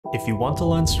If you want to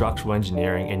learn structural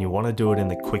engineering and you want to do it in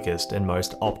the quickest and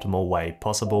most optimal way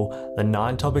possible, the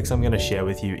 9 topics I'm going to share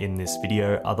with you in this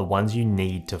video are the ones you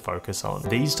need to focus on.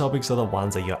 These topics are the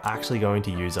ones that you're actually going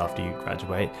to use after you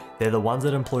graduate. They're the ones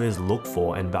that employers look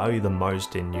for and value the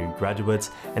most in new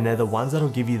graduates, and they're the ones that will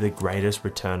give you the greatest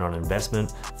return on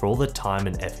investment for all the time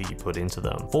and effort you put into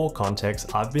them. For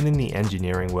context, I've been in the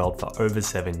engineering world for over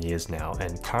 7 years now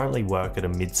and currently work at a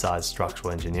mid-sized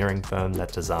structural engineering firm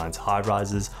that designs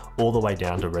high-rises all the way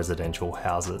down to residential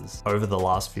houses. Over the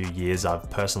last few years, I've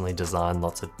personally designed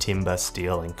lots of timber,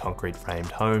 steel and concrete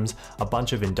framed homes, a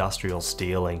bunch of industrial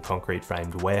steel and concrete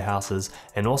framed warehouses,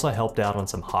 and also helped out on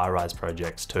some high-rise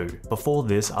projects too. Before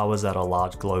this, I was at a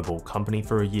large global company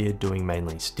for a year doing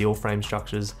mainly steel frame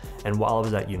structures, and while I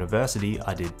was at university,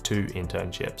 I did 2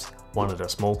 internships. One at a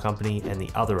small company and the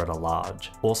other at a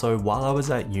large. Also, while I was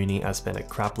at uni, I spent a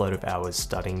crap load of hours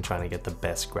studying trying to get the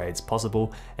best grades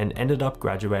possible and ended up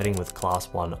graduating with Class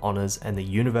 1 honours and the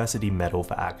University Medal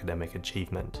for Academic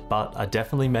Achievement. But I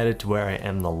definitely made it to where I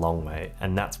am the long way,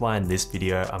 and that's why in this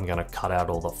video I'm going to cut out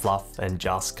all the fluff and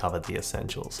just cover the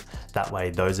essentials. That way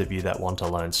those of you that want to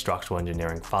learn structural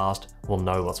engineering fast will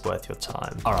know what's worth your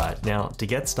time. Alright, now to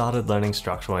get started learning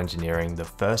structural engineering, the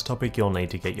first topic you'll need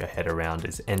to get your head around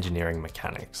is engineering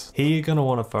mechanics. Here you're going to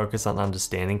want to focus on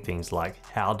understanding things like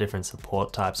how different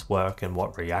support types work and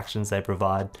what reactions they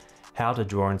provide, how to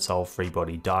draw and solve free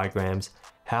body diagrams,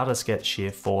 how to sketch shear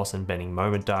force and bending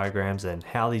moment diagrams and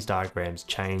how these diagrams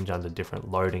change under different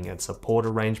loading and support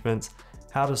arrangements,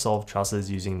 how to solve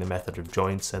trusses using the method of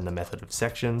joints and the method of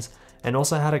sections, and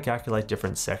also how to calculate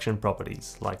different section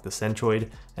properties like the centroid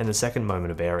and the second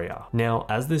moment of area. Now,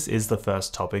 as this is the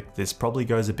first topic, this probably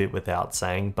goes a bit without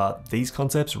saying, but these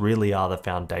concepts really are the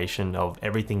foundation of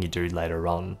everything you do later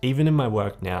on. Even in my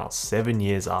work now, 7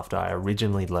 years after I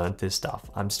originally learned this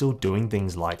stuff, I'm still doing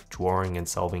things like drawing and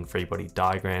solving free body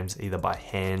diagrams either by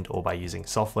hand or by using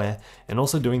software, and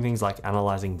also doing things like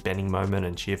analyzing bending moment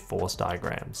and shear force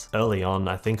diagrams. Early on,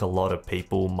 I think a lot of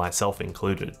people, myself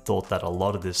included, thought that a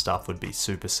lot of this stuff would be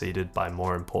superseded by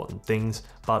more important things,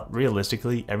 but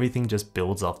realistically, everything just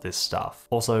builds off this stuff.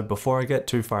 Also, before I get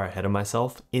too far ahead of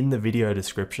myself, in the video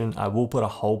description, I will put a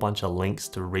whole bunch of links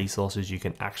to resources you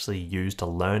can actually use to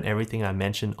learn everything I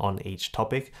mention on each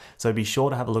topic, so be sure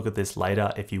to have a look at this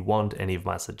later if you want any of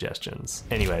my suggestions.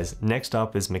 Anyways, next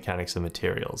up is mechanics of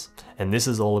materials, and this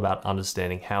is all about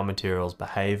understanding how materials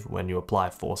behave when you apply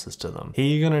forces to them. Here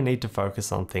you're going to need to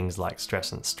focus on things like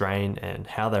stress and strain and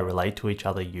how they relate to each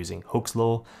other using Hooke's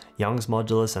law, Young's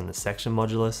modulus and the section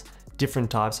modulus,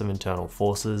 different types of internal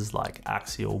forces like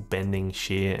axial, bending,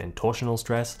 shear and torsional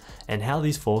stress, and how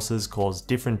these forces cause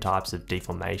different types of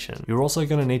deformation. You're also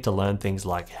going to need to learn things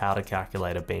like how to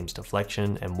calculate a beam's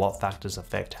deflection and what factors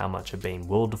affect how much a beam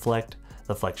will deflect,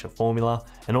 the flexure formula,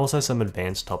 and also some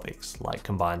advanced topics like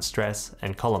combined stress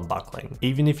and column buckling.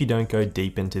 Even if you don't go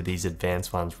deep into these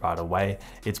advanced ones right away,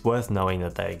 it's worth knowing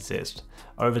that they exist.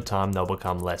 Over time, they'll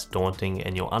become less daunting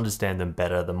and you'll understand them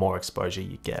better the more exposure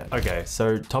you get. Okay,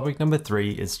 so topic number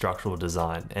 3 is structural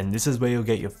design, and this is where you'll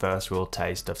get your first real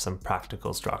taste of some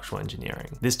practical structural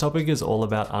engineering. This topic is all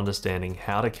about understanding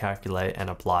how to calculate and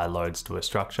apply loads to a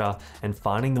structure and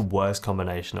finding the worst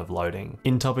combination of loading.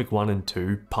 In topic 1 and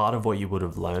 2, part of what you would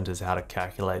have learned is how to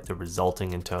calculate the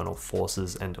resulting internal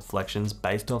forces and deflections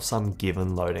based off some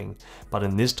given loading, but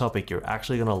in this topic you're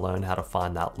actually going to learn how to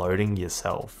find that loading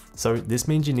yourself. So this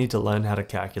means you need to learn how to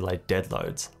calculate dead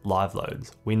loads, live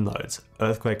loads, wind loads,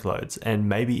 earthquake loads, and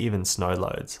maybe even snow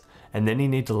loads. And then you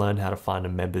need to learn how to find a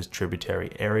member's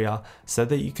tributary area so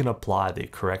that you can apply the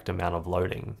correct amount of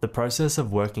loading. The process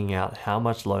of working out how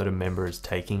much load a member is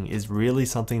taking is really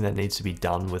something that needs to be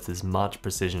done with as much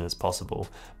precision as possible,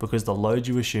 because the load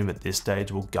you assume at this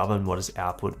stage will govern what is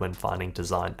output when finding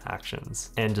design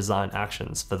actions. And design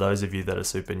actions, for those of you that are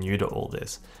super new to all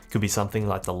this, could be something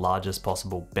like the largest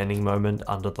possible bending moment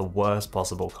under the worst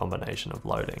possible combination of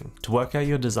loading. To work out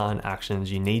your design actions,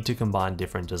 you need to combine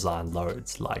different design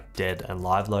loads like dead and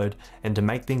live load, and to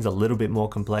make things a little bit more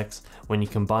complex, when you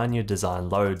combine your design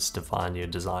loads to find your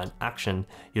design action,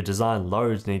 your design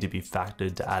loads need to be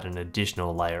factored to add an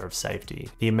additional layer of safety.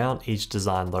 The amount each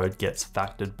design load gets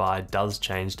factored by does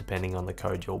change depending on the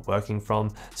code you're working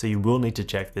from, so you will need to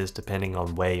check this depending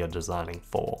on where you're designing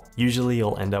for. Usually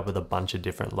you'll end up with a bunch of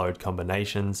different load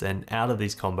combinations, and out of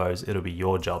these combos it'll be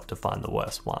your job to find the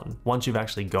worst one. Once you've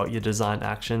actually got your design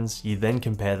actions, you then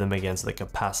compare them against the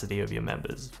capacity of your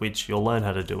members, which which you'll learn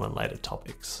how to do in later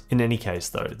topics. In any case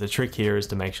though, the trick here is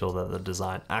to make sure that the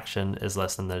design action is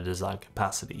less than the design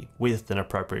capacity, with an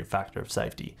appropriate factor of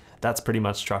safety. That's pretty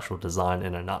much structural design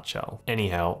in a nutshell.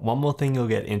 Anyhow, one more thing you'll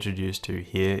get introduced to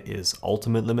here is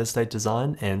ultimate limit state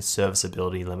design and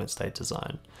serviceability limit state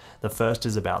design. The first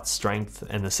is about strength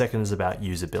and the second is about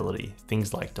usability.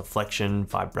 Things like deflection,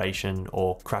 vibration,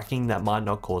 or cracking that might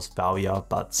not cause failure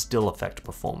but still affect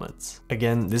performance.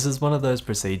 Again, this is one of those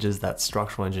procedures that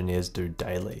structural engineers do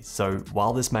daily, so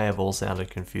while this may have all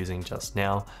sounded confusing just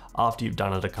now, after you've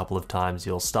done it a couple of times,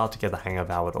 you'll start to get the hang of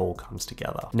how it all comes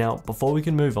together. Now, before we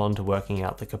can move on to working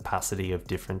out the capacity of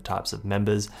different types of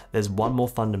members, there's one more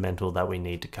fundamental that we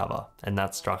need to cover, and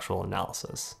that's structural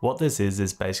analysis. What this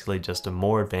is basically just a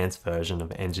more advanced version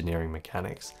of engineering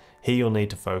mechanics. Here you'll need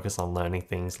to focus on learning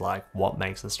things like what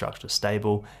makes a structure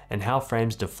stable and how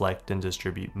frames deflect and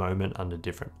distribute moment under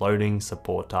different loading,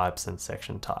 support types, and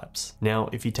section types. Now,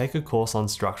 if you take a course on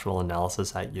structural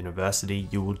analysis at university,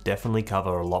 you will definitely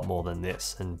cover a lot more than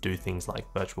this and do things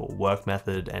like virtual work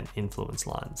method and influence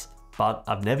lines. But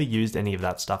I've never used any of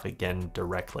that stuff again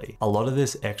directly. A lot of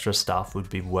this extra stuff would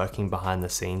be working behind the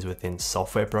scenes within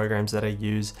software programs that I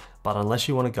use, but unless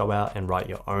you want to go out and write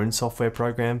your own software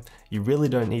program, you really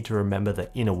don't need to remember the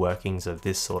inner workings of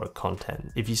this sort of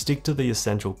content. If you stick to the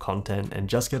essential content and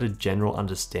just get a general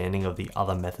understanding of the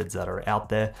other methods that are out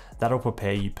there, that'll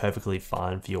prepare you perfectly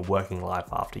fine for your working life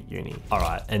after uni.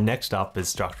 Alright, and next up is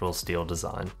structural steel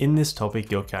design. In this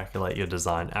topic, you'll calculate your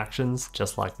design actions,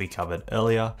 just like we covered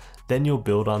earlier. Then you'll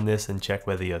build on this and check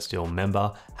whether your steel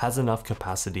member has enough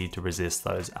capacity to resist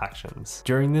those actions.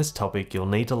 During this topic, you'll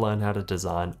need to learn how to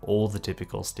design all the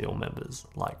typical steel members,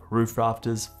 like roof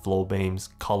rafters, floor beams,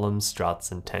 columns,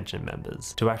 struts, and tension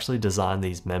members. To actually design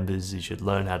these members, you should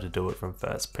learn how to do it from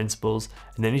first principles,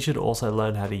 and then you should also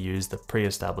learn how to use the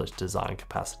pre-established design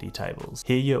capacity tables.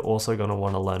 Here you're also going to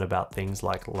want to learn about things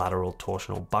like lateral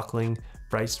torsional buckling,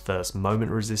 braced versus moment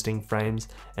resisting frames,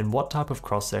 and what type of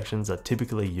cross sections are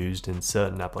typically used in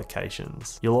certain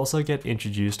applications. You'll also get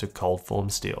introduced to cold form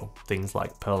steel, things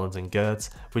like purlins and girts,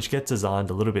 which get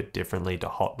designed a little bit differently to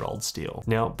hot rolled steel.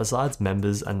 Now, besides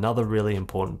members, another really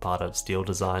important part of steel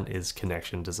design is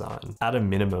connection design. At a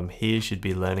minimum, here you should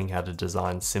be learning how to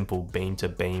design simple beam to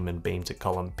beam and beam to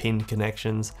column pin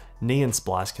connections, knee and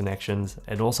splice connections,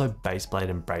 and also base plate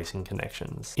and bracing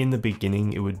connections. In the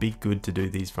beginning, it would be good to do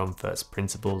these from first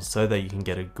principles so that you can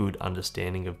get a good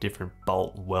understanding of different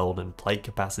bolt, weld, and plate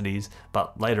capacities,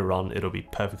 but later on it'll be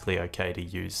perfectly okay to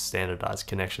use standardized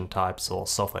connection types or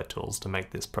software tools to make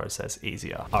this process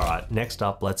easier. Alright, next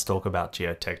up, let's talk about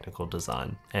geotechnical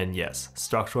design. And yes,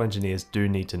 structural engineers do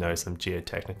need to know some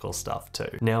geotechnical stuff too.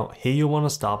 Now, here you'll want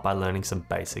to start by learning some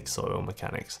basic soil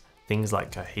mechanics. Things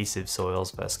like cohesive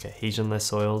soils versus cohesionless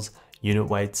soils, unit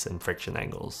weights, and friction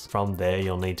angles. From there,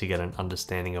 you'll need to get an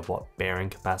understanding of what bearing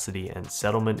capacity and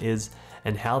settlement is,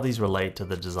 and how these relate to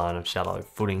the design of shallow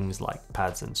footings like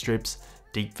pads and strips,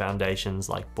 deep foundations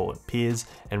like board piers,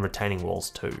 and retaining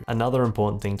walls too. Another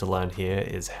important thing to learn here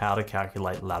is how to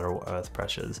calculate lateral earth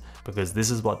pressures, because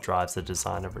this is what drives the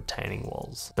design of retaining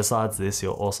walls. Besides this,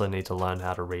 you'll also need to learn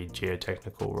how to read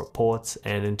geotechnical reports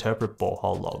and interpret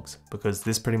borehole logs, because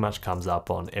this pretty much comes up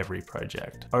on every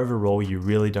project. Overall, you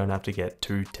really don't have to get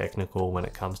too technical when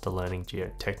it comes to learning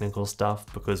geotechnical stuff,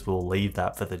 because we'll leave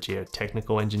that for the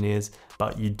geotechnical engineers,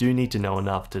 but you do need to know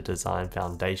enough to design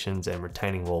foundations and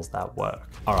retaining walls that work.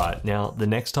 Alright, now the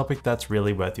next topic that's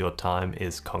really worth your time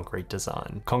is concrete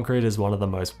design. Concrete is one of the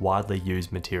most widely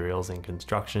used materials in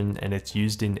construction, and it's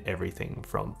used in everything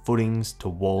from footings to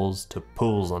walls to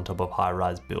pools on top of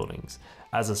high-rise buildings.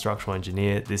 As a structural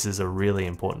engineer, this is a really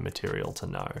important material to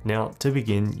know. Now, to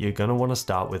begin, you're going to want to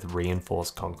start with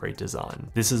reinforced concrete design.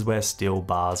 This is where steel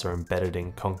bars are embedded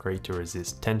in concrete to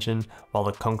resist tension, while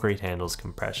the concrete handles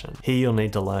compression. Here you'll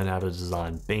need to learn how to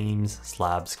design beams,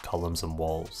 slabs, columns, and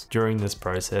walls. During this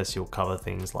process, you'll cover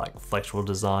things like flexural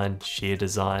design, shear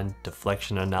design,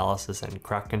 deflection analysis and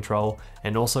crack control,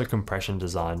 and also compression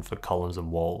design for columns and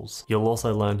walls. You'll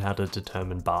also learn how to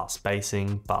determine bar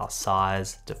spacing, bar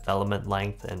size, development length,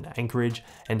 and anchorage,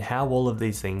 and how all of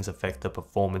these things affect the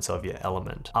performance of your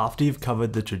element. After you've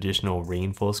covered the traditional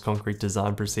reinforced concrete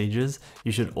design procedures,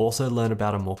 you should also learn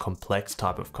about a more complex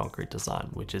type of concrete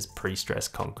design, which is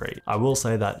pre-stressed concrete. I will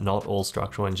say that not all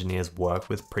structural engineers work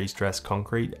with pre-stressed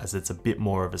concrete, as it's a bit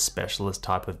more of a specialist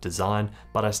type of design,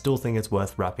 but I still think it's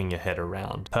worth wrapping your head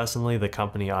around. Personally, the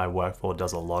company I work for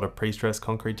does a lot of pre-stressed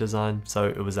concrete design, so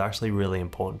it was actually really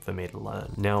important for me to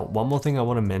learn. Now, one more thing I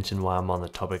want to mention while I'm on the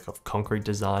topic of concrete concrete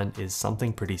design is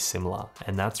something pretty similar,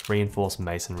 and that's reinforced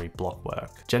masonry blockwork.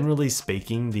 Generally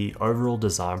speaking, the overall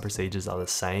design procedures are the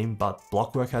same, but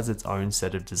blockwork has its own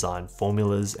set of design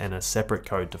formulas and a separate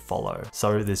code to follow.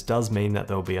 So this does mean that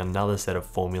there will be another set of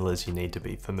formulas you need to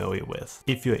be familiar with.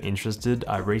 If you're interested,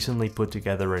 I recently put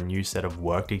together a new set of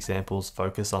worked examples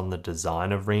focused on the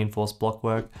design of reinforced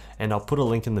blockwork, and I'll put a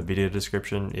link in the video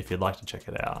description if you'd like to check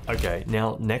it out. Okay,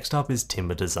 now next up is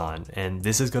timber design, and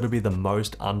this has got to be the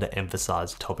most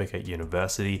underemphasized topic at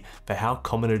university for how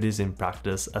common it is in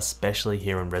practice, especially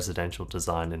here in residential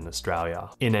design in Australia.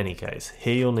 In any case,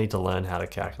 here you'll need to learn how to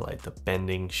calculate the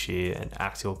bending, shear, and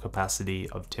axial capacity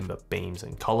of timber beams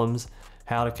and columns,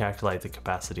 how to calculate the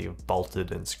capacity of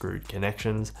bolted and screwed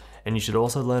connections, and you should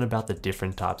also learn about the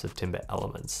different types of timber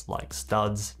elements like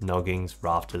studs, noggings,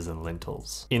 rafters, and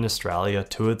lintels. In Australia,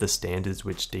 two of the standards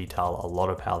which detail a lot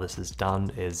of how this is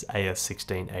done is AS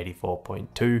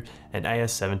 1684.2 and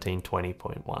AS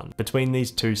 1720.1. Between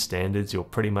these two standards, you'll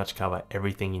pretty much cover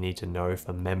everything you need to know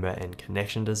for member and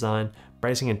connection design,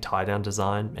 bracing and tie down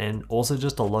design, and also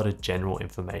just a lot of general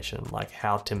information like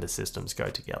how timber systems go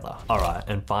together. Alright,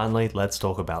 and finally, let's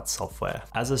talk about software.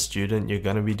 As a student, you're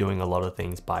going to be doing a lot of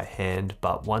things by hand,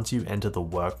 but once you enter the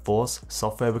workforce,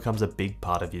 software becomes a big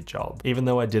part of your job. Even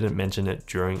though I didn't mention it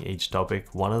during each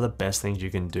topic, one of the best things you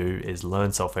can do is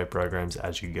learn software programs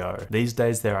as you go. These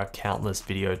days, there are countless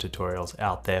video tutorials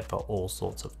out there for all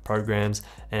sorts of programs,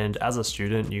 and as a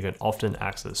student, you can often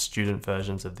access student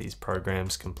versions of these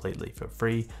programs completely for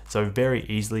free, so very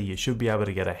easily you should be able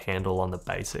to get a handle on the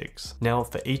basics. Now,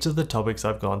 for each of the topics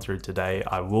I've gone through today,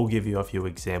 I will give you a few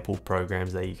example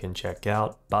programs that you can check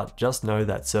out, but just know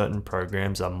that certain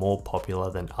programs are more popular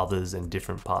than others in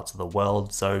different parts of the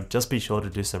world, so just be sure to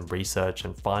do some research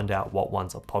and find out what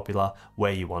ones are popular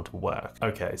where you want to work.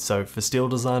 Okay, so for steel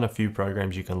design, a few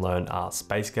programs you can learn are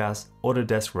SpaceGas,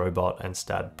 Autodesk Robot, and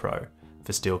STAAD Pro.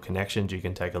 For steel connections, you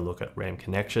can take a look at RAM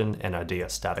Connection and Idea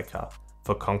Statica.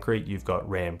 For concrete, you've got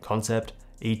RAM Concept,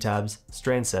 ETABS,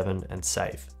 Strand 7, and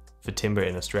SAFE. For timber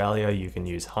in Australia, you can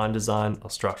use HeinDesign or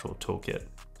Structural Toolkit.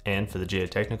 And for the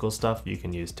geotechnical stuff, you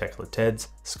can use Tekla TEDS,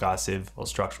 SkyCiv, or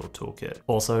Structural Toolkit.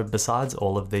 Also, besides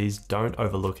all of these, don't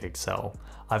overlook Excel.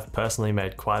 I've personally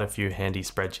made quite a few handy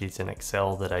spreadsheets in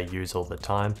Excel that I use all the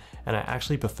time, and I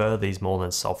actually prefer these more than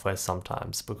software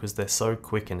sometimes because they're so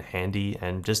quick and handy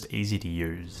and just easy to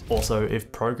use. Also,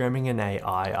 if programming and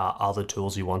AI are other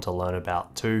tools you want to learn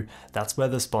about too, that's where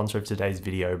the sponsor of today's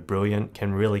video, Brilliant,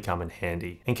 can really come in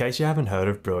handy. In case you haven't heard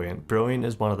of Brilliant, Brilliant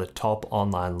is one of the top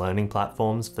online learning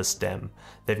platforms for STEM.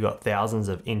 They've got thousands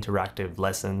of interactive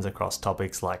lessons across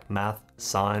topics like math,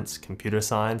 science, computer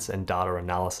science, and data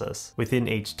analysis. Within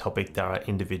each topic, there are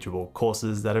individual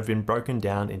courses that have been broken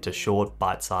down into short,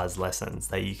 bite-sized lessons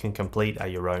that you can complete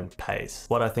at your own pace.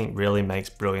 What I think really makes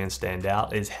Brilliant stand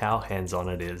out is how hands-on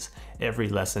it is. Every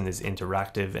lesson is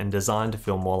interactive and designed to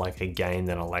feel more like a game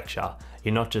than a lecture.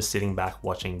 You're not just sitting back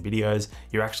watching videos,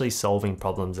 you're actually solving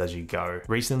problems as you go.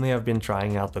 Recently, I've been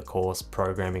trying out the course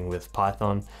Programming with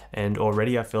Python, and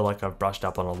already I feel like I've brushed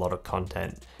up on a lot of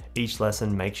content. Each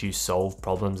lesson makes you solve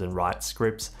problems and write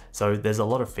scripts, so there's a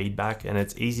lot of feedback and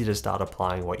it's easy to start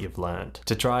applying what you've learned.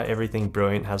 To try everything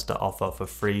Brilliant has to offer for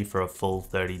free for a full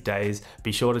 30 days,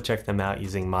 be sure to check them out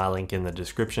using my link in the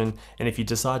description, and if you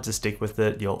decide to stick with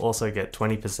it, you'll also get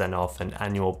 20% off an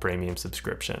annual premium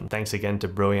subscription. Thanks again to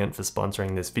Brilliant for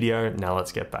sponsoring this video. Now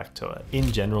let's get back to it.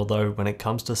 In general though, when it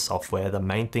comes to software, the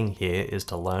main thing here is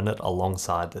to learn it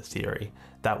alongside the theory.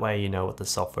 That way you know what the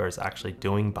software is actually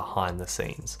doing behind the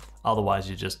scenes. Otherwise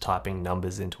you're just typing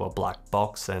numbers into a black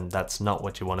box, and that's not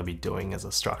what you want to be doing as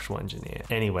a structural engineer.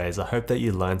 Anyways, I hope that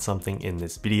you learned something in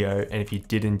this video, and if you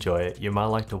did enjoy it, you might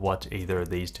like to watch either of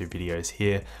these two videos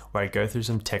here where I go through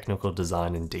some technical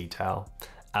design in detail.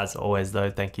 As always though,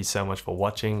 thank you so much for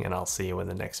watching, and I'll see you in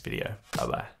the next video.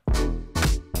 Bye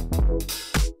bye.